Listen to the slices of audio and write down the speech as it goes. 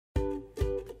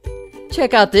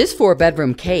Check out this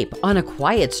 4-bedroom cape on a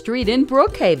quiet street in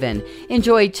Brookhaven.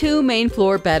 Enjoy 2 main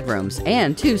floor bedrooms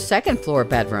and 2 second floor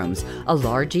bedrooms, a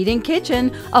large eating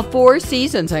kitchen, a 4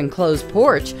 seasons enclosed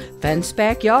porch, fenced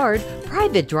backyard,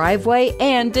 private driveway,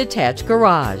 and detached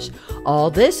garage.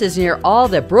 All this is near all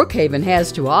that Brookhaven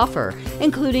has to offer,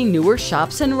 including newer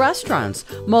shops and restaurants,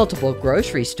 multiple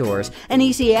grocery stores, and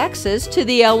easy access to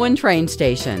the Elwyn train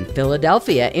station,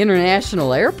 Philadelphia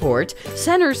International Airport,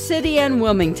 Center City, and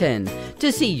Wilmington.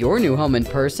 To see your new home in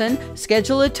person,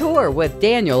 schedule a tour with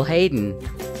Daniel Hayden.